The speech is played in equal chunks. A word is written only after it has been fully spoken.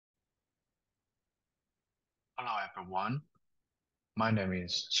Hello everyone, my name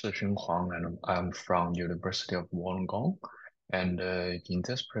is Shixun Huang and I'm from University of Wollongong. And in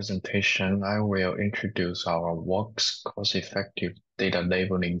this presentation, I will introduce our work's cost-effective data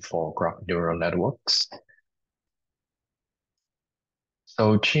labeling for graph neural networks.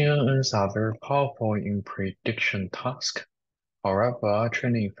 So GNNs are very powerful in prediction tasks. However,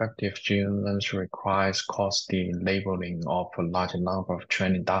 training effective GNNs requires costly labeling of a large number of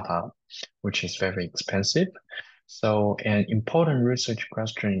training data, which is very expensive. So an important research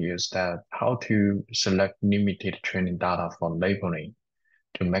question is that how to select limited training data for labeling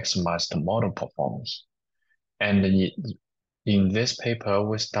to maximize the model performance. And in this paper,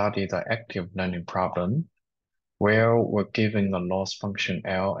 we studied the active learning problem where we're given a loss function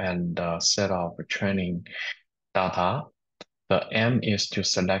L and a set of training data. The aim is to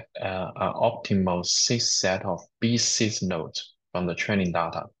select an optimal seed set of B seed nodes from the training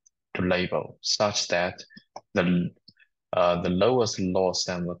data to label such that the lowest loss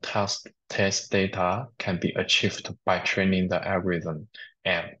and the test data can be achieved by training the algorithm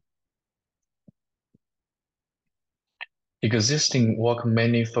M. Existing work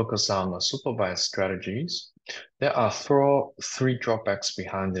mainly focus on supervised strategies. There are three drawbacks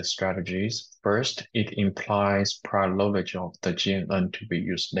behind these strategies. First, it implies prior knowledge of the GNN to be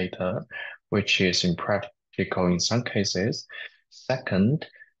used later, which is impractical in some cases. Second,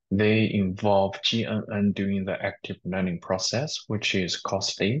 they involve GNN during the active learning process, which is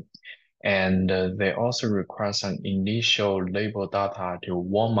costly. And they also require some initial label data to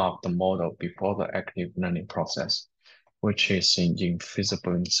warm up the model before the active learning process, which is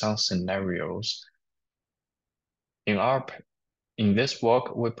infeasible in some scenarios. In this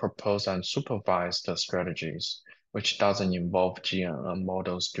work, we propose unsupervised strategies, which doesn't involve GNN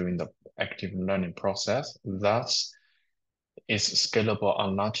models during the active learning process. Thus, is scalable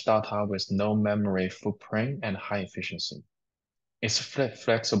on large data with no memory footprint and high efficiency. It's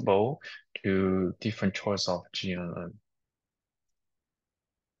flexible to different choice of GNN.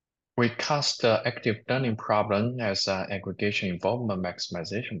 We cast the active learning problem as an aggregation involvement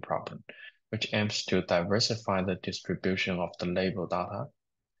maximization problem, which aims to diversify the distribution of the label data.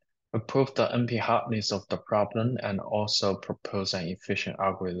 We prove the NP hardness of the problem and also propose an efficient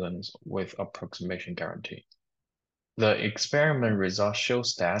algorithm with approximation guarantee. The experiment result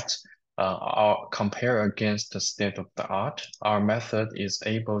shows that compared against the state of the art, our method is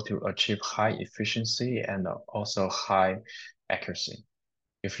able to achieve high efficiency and also high accuracy.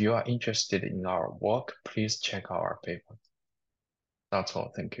 If you are interested in our work, please check our paper. That's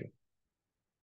all. Thank you.